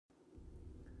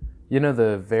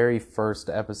The very first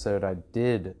episode I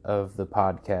did of the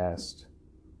podcast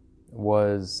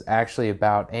was actually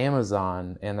about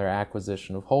Amazon and their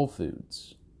acquisition of Whole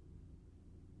Foods.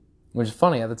 Which is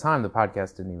funny, at the time the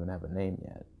podcast didn't even have a name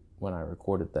yet when I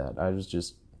recorded that. I was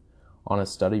just on a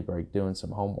study break doing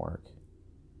some homework.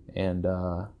 And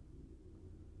I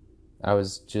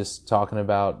was just talking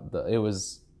about, it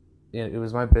was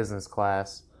my business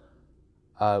class.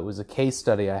 It was a case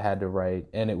study I had to write,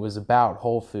 and it was about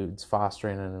Whole Foods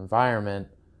fostering an environment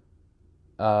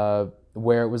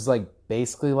where it was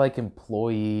basically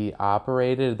employee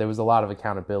operated. There was a lot of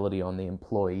accountability on the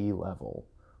employee level,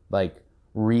 like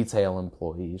retail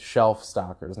employees, shelf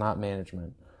stockers, not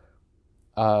management.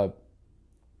 And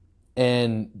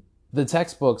the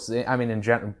textbooks, in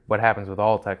general, what happens with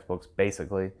all textbooks,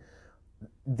 basically,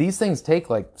 these things take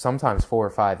sometimes 4 or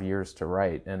 5 years to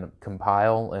write and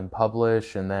compile and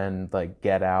publish and then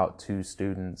get out to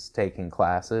students taking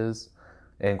classes,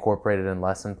 incorporated in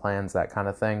lesson plans, that kind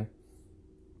of thing.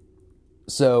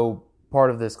 So part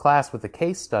of this class with the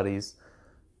case studies,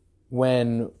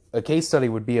 when a case study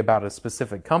would be about a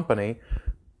specific company,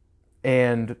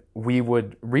 and we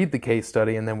would read the case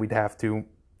study and then we'd have to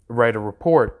write a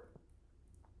report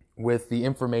with the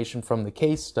information from the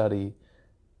case study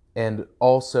and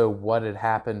also what had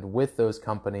happened with those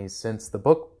companies since the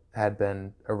book had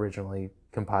been originally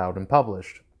compiled and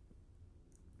published.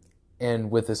 And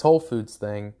with this Whole Foods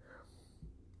thing,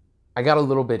 I got a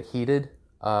little bit heated.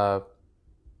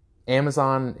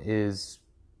 Amazon is,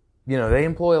 they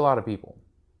employ a lot of people,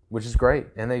 which is great.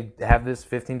 And they have this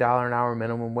 $15 an hour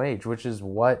minimum wage, which is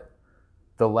what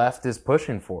the left is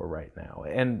pushing for right now.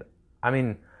 And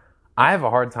I have a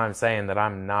hard time saying that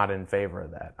I'm not in favor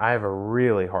of that. I have a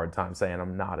really hard time saying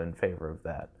I'm not in favor of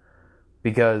that,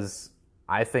 because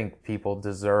I think people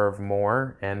deserve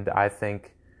more, and I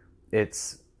think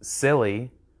it's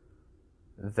silly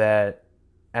that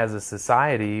as a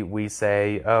society we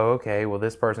say, oh, okay, well,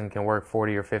 this person can work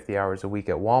 40 or 50 hours a week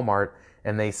at Walmart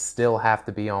and they still have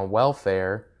to be on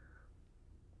welfare.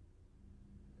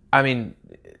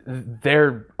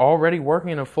 They're already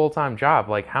working a full-time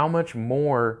job. How much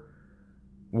more?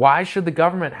 Why should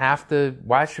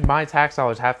my tax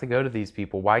dollars have to go to these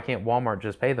people? Why can't Walmart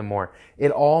just pay them more? It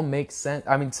all makes sense.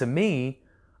 To me,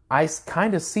 I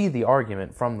kind of see the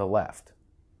argument from the left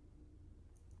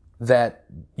that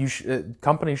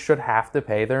companies should have to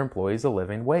pay their employees a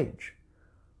living wage.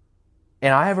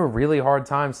 And I have a really hard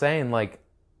time saying,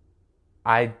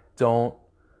 I don't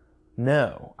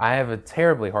know. I have a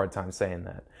terribly hard time saying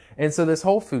that. And so this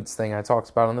Whole Foods thing I talked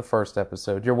about in the first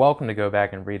episode, you're welcome to go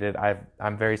back and read it.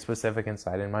 I'm very specific in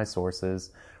citing my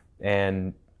sources.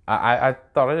 And I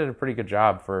thought I did a pretty good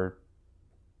job for,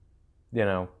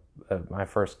 my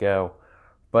first go.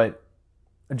 But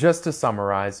just to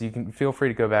summarize, you can feel free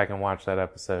to go back and watch that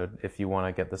episode if you want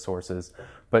to get the sources.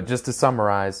 But just to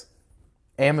summarize,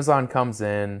 Amazon comes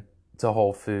in to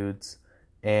Whole Foods,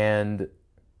 and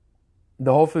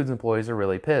the Whole Foods employees are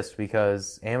really pissed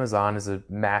because Amazon is a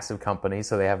massive company,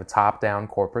 so they have a top-down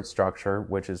corporate structure,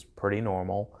 which is pretty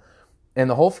normal. And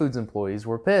the Whole Foods employees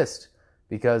were pissed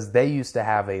because they used to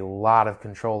have a lot of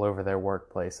control over their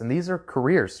workplace. And these are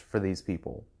careers for these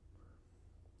people.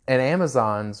 And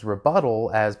Amazon's rebuttal,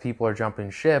 as people are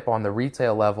jumping ship on the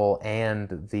retail level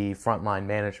and the frontline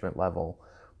management level,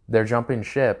 they're jumping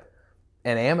ship.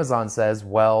 And Amazon says,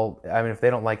 well, if they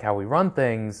don't like how we run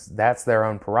things, that's their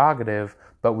own prerogative,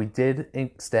 but we did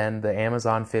extend the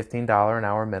Amazon $15 an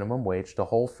hour minimum wage to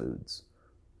Whole Foods.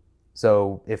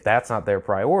 So if that's not their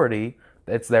priority,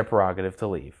 it's their prerogative to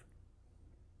leave.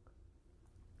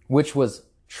 Which was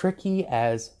tricky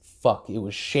as fuck. It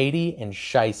was shady and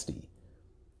shisty.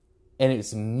 And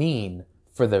it's mean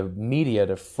for the media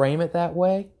to frame it that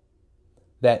way,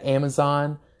 that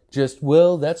Amazon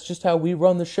that's just how we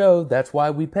run the show. That's why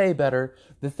we pay better.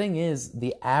 The thing is,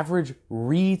 the average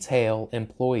retail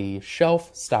employee,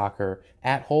 shelf stocker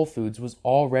at Whole Foods was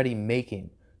already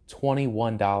making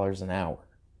 $21 an hour.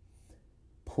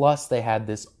 Plus, they had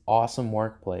this awesome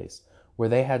workplace where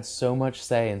they had so much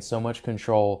say and so much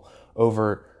control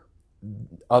over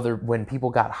when people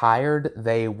got hired,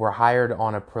 they were hired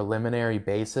on a preliminary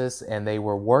basis, and they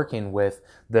were working with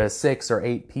the 6 or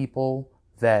 8 people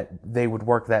that they would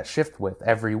work that shift with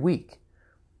every week.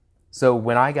 So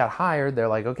when I got hired, they're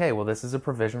like, okay, well, this is a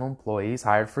provisional employee. He's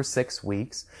hired for 6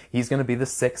 weeks. He's going to be the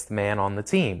 6th man on the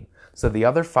team. So the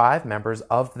other 5 members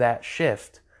of that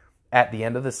shift at the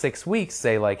end of the 6 weeks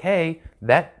say hey,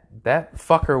 that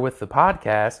fucker with the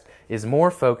podcast is more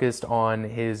focused on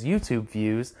his YouTube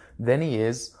views than he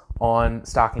is on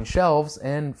stocking shelves.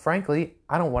 And frankly,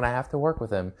 I don't want to have to work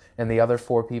with him. And the other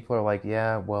 4 people are like,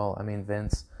 yeah, well,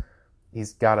 Vince,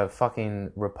 He's got a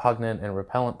fucking repugnant and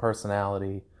repellent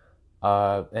personality,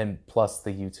 and plus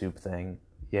the YouTube thing.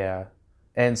 Yeah.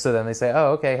 And so then they say,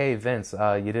 oh, okay, hey, Vince,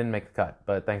 you didn't make the cut,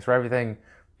 but thanks for everything.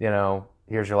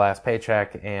 Here's your last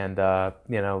paycheck, and,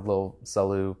 little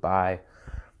salut, bye.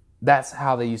 That's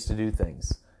how they used to do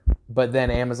things. But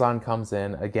then Amazon comes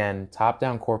in, again,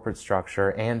 top-down corporate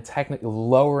structure, and technically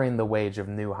lowering the wage of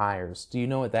new hires. Do you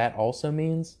know what that also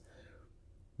means?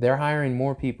 They're hiring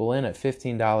more people in at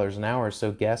 $15 an hour,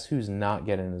 so guess who's not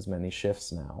getting as many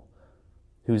shifts now?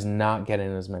 Who's not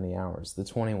getting as many hours? The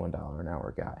 $21 an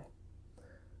hour guy.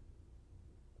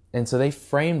 And so they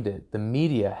framed it. The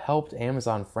media helped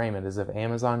Amazon frame it as if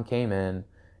Amazon came in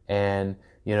and,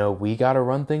 we got to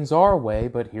run things our way,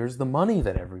 but here's the money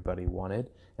that everybody wanted.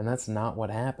 And that's not what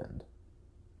happened.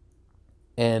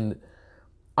 And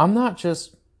I'm not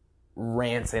just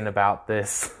ranting about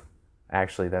this.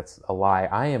 Actually, that's a lie.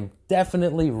 I am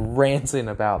definitely ranting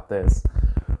about this.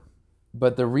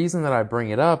 But the reason that I bring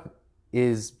it up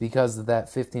is because of that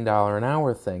 $15 an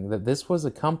hour thing, that this was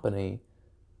a company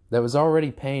that was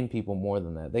already paying people more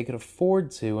than that. They could afford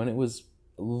to, and it was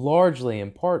largely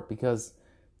in part because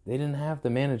they didn't have the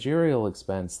managerial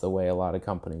expense the way a lot of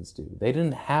companies do. They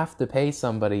didn't have to pay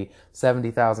somebody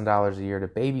 $70,000 a year to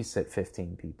babysit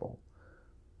 15 people.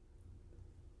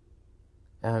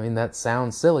 I mean, that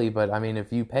sounds silly, but I mean,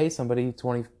 if you pay somebody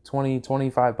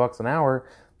 25 bucks an hour,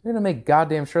 you're going to make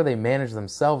goddamn sure they manage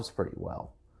themselves pretty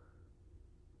well.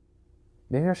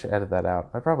 Maybe I should edit that out.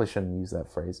 I probably shouldn't use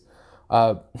that phrase.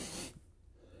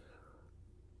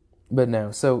 But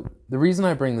no, so the reason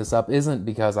I bring this up isn't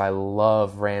because I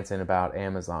love ranting about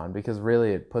Amazon, because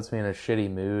really it puts me in a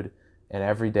shitty mood, and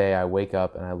every day I wake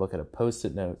up and I look at a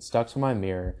Post-it note stuck to my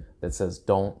mirror that says,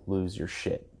 don't lose your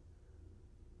shit.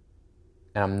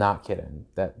 And I'm not kidding.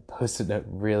 That Post-it note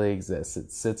really exists.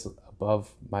 It sits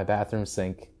above my bathroom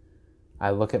sink. I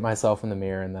look at myself in the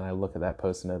mirror, and then I look at that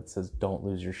Post-it note that says, don't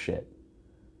lose your shit.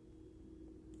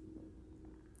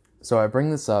 So I bring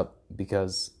this up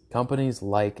because companies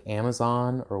like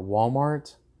Amazon or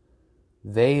Walmart,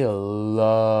 they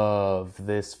love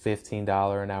this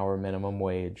 $15 an hour minimum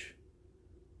wage.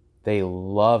 They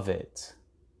love it.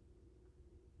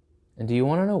 And do you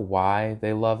want to know why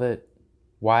they love it?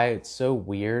 Why it's so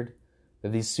weird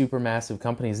that these supermassive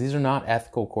companies, these are not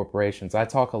ethical corporations. I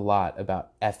talk a lot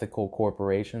about ethical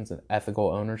corporations and ethical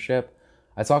ownership.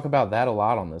 I talk about that a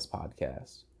lot on this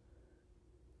podcast.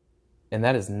 And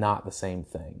that is not the same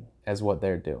thing as what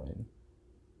they're doing.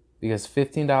 Because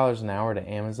 $15 an hour to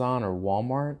Amazon or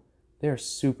Walmart, they're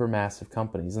super massive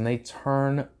companies, and they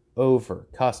turn over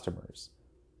customers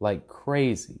like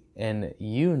crazy. And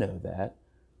you know that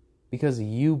because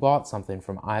you bought something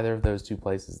from either of those two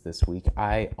places this week.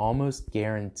 I almost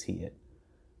guarantee it.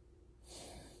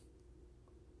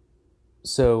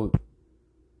 So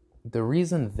the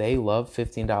reason they love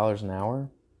 $15 an hour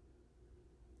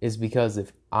is because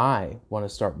if I want to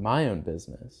start my own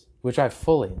business, which I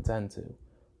fully intend to,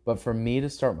 but for me to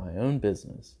start my own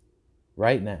business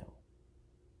right now,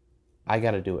 I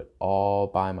got to do it all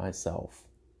by myself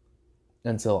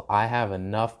until I have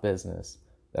enough business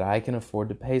that I can afford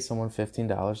to pay someone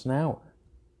 $15 an hour.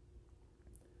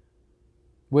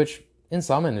 Which, in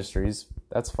some industries,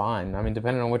 that's fine. I mean,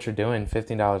 depending on what you're doing,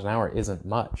 $15 an hour isn't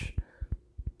much.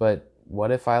 But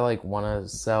what if I want to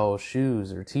sell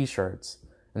shoes or t-shirts?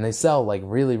 And they sell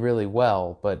really, really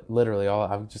well, but literally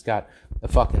I've just got a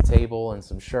fucking table and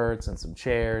some shirts and some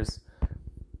chairs.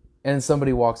 And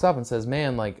somebody walks up and says,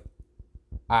 man,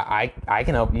 I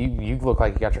can help you. You look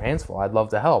like you got your hands full. I'd love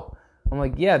to help. I'm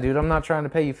like, yeah, dude, I'm not trying to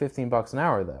pay you $15 an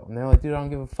hour though. And they're like, dude, I don't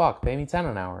give a fuck. Pay me $10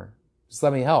 an hour. Just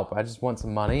let me help. I just want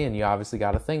some money, and you obviously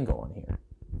got a thing going here.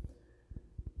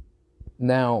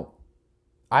 Now,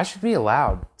 I should be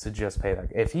allowed to just pay that.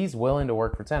 If he's willing to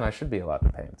work for 10, I should be allowed to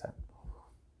pay him 10.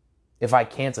 If I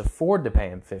can't afford to pay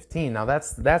him 15, now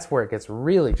that's where it gets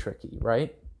really tricky,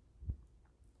 right?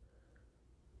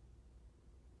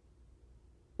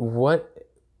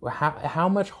 How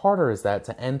much harder is that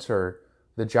to enter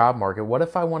the job market? What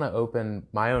if I want to open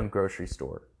my own grocery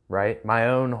store, right? My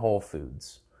own Whole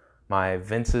Foods, my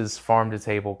Vince's Farm to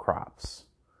Table Crops.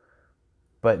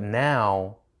 But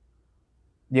now,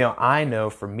 I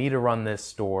know for me to run this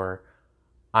store,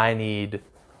 I need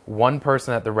one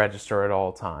person at the register at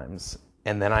all times,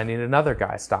 and then I need another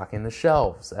guy stocking the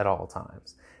shelves at all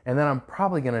times, and then I'm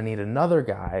probably going to need another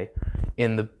guy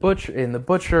in the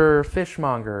butcher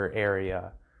fishmonger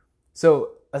area.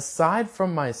 So aside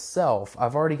from myself,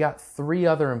 I've already got 3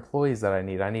 other employees that I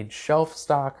need. I need shelf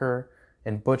stocker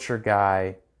and butcher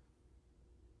guy,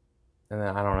 and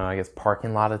then I don't know, I guess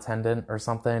parking lot attendant or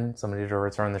something, somebody to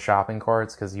return the shopping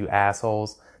carts, because you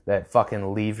assholes that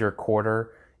fucking leave your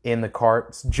quarter in the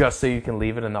carts just so you can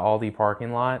leave it in the Aldi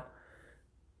parking lot.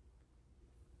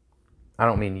 I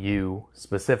don't mean you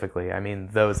specifically, I mean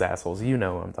those assholes. You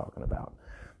know what I'm talking about.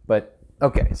 But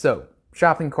okay, so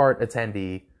shopping cart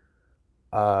attendee,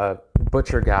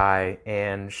 butcher guy,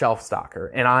 and shelf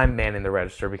stocker, and I'm manning the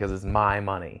register because it's my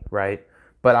money, right?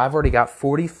 But I've already got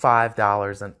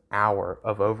 $45 an hour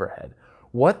of overhead.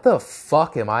 What the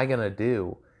fuck am I gonna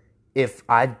do if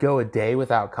I'd go a day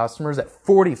without customers at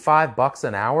 $45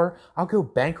 an hour? I'll go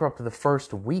bankrupt the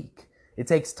first week. It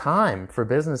takes time for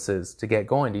businesses to get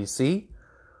going. Do you see?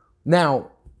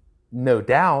 Now, no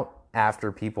doubt,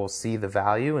 after people see the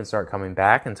value and start coming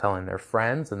back and telling their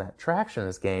friends and that traction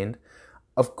is gained,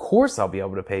 of course I'll be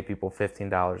able to pay people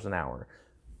 $15 an hour.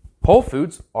 Whole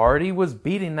Foods already was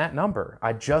beating that number.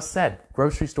 I just said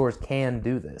grocery stores can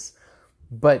do this,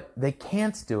 but they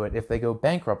can't do it if they go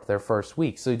bankrupt their first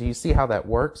week. So do you see how that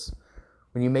works?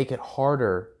 When you make it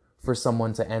harder for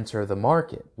someone to enter the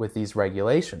market with these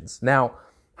regulations. Now,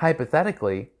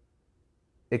 hypothetically,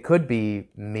 it could be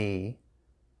me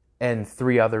and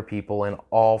 3 other people, and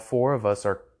all 4 of us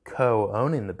are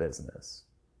co-owning the business,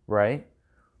 right?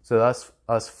 So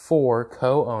us 4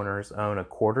 co-owners own a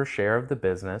quarter share of the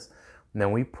business, and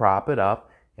then we prop it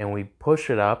up and we push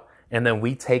it up, and then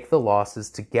we take the losses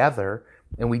together,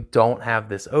 and we don't have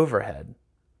this overhead.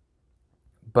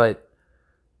 But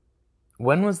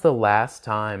when was the last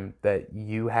time that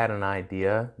you had an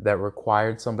idea that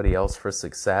required somebody else for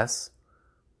success,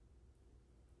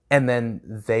 and then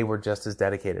they were just as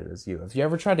dedicated as you? Have you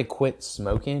ever tried to quit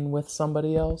smoking with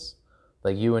somebody else?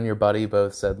 Like you and your buddy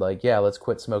both said, like, yeah, let's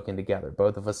quit smoking together.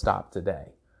 Both of us stopped today.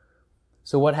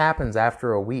 So what happens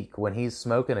after a week when he's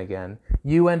smoking again?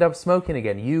 You end up smoking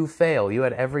again. You fail. You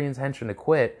had every intention to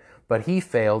quit, but he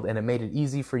failed, and it made it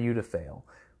easy for you to fail.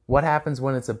 What happens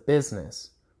when it's a business?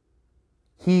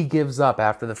 He gives up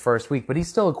after the first week, but he's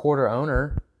still a quarter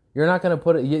owner. You're not going to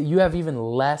put it, you have even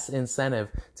less incentive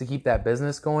to keep that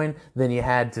business going than you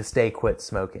had to stay quit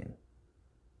smoking,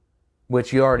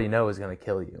 which you already know is going to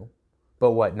kill you.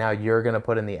 But what, now you're going to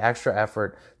put in the extra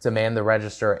effort to man the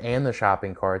register and the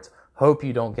shopping carts, hope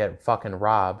you don't get fucking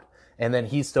robbed, and then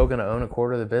he's still going to own a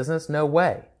quarter of the business? No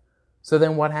way. So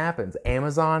then what happens?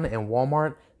 Amazon and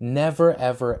Walmart never,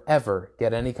 ever, ever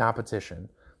get any competition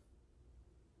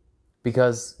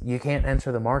because you can't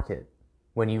enter the market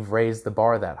when you've raised the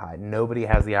bar that high. Nobody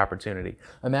has the opportunity.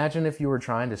 Imagine if you were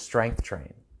trying to strength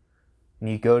train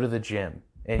and you go to the gym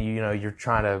and you're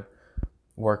trying to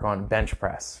work on bench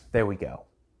press. There we go.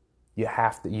 You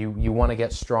have to, you want to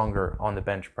get stronger on the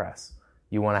bench press.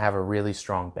 You want to have a really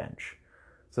strong bench.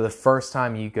 So the first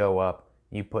time you go up,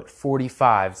 you put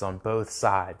 45s on both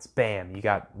sides. Bam, you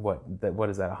got what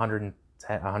is that?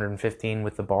 110, 115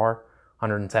 with the bar,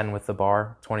 110 with the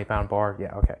bar, 20-pound bar.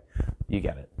 Yeah, okay. You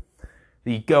get it.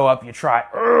 You go up, you try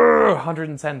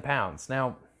 110 pounds.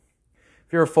 Now,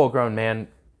 if you're a full-grown man,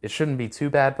 it shouldn't be too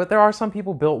bad, but there are some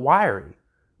people built wiry.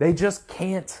 They just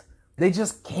can't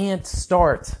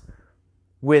start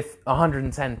with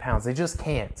 110 pounds. They just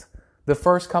can't. The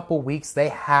first couple weeks, they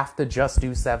have to just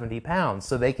do 70 pounds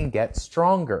so they can get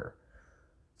stronger,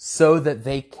 so that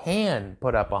they can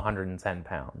put up 110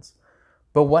 pounds.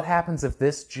 But what happens if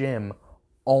this gym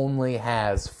only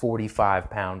has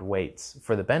 45-pound weights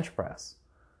for the bench press?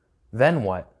 Then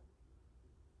what?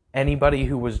 Anybody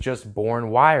who was just born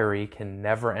wiry can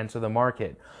never enter the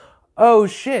market. Oh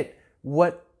shit,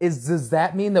 does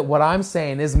that mean that what I'm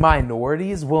saying is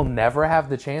minorities will never have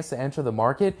the chance to enter the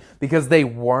market because they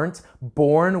weren't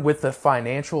born with the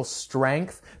financial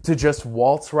strength to just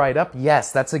waltz right up?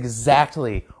 Yes, that's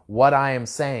exactly what I am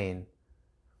saying.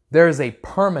 There is a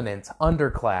permanent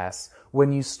underclass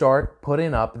when you start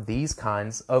putting up these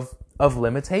kinds of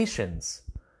limitations.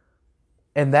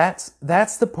 And that's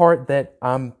the part that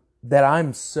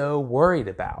I'm so worried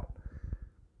about,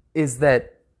 is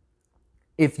that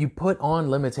if you put on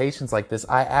limitations like this,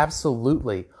 I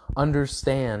absolutely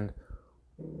understand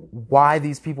why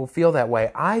these people feel that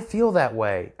way. I feel that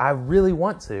way. I really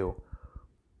want to.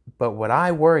 But what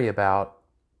I worry about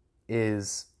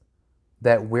is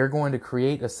that we're going to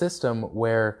create a system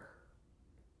where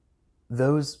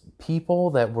those people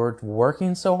that we're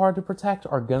working so hard to protect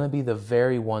are going to be the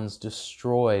very ones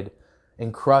destroyed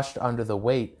and crushed under the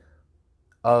weight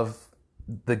of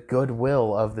the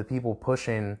goodwill of the people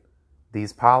pushing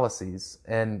these policies.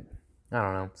 And I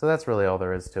don't know. So that's really all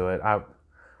there is to it.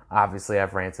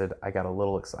 I've ranted. I got a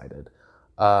little excited.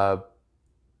 But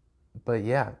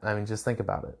yeah, I mean, just think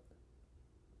about it.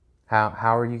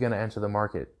 How are you going to enter the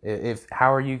market?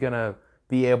 How are you going to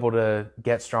be able to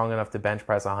get strong enough to bench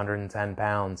press 110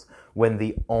 pounds when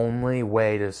the only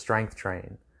way to strength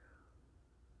train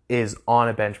is on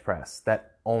a bench press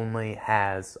that only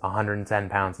has 110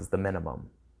 pounds as the minimum.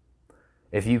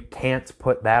 If you can't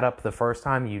put that up the first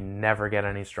time, you never get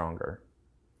any stronger.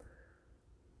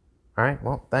 All right,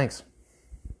 well, thanks.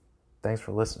 Thanks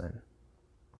for listening.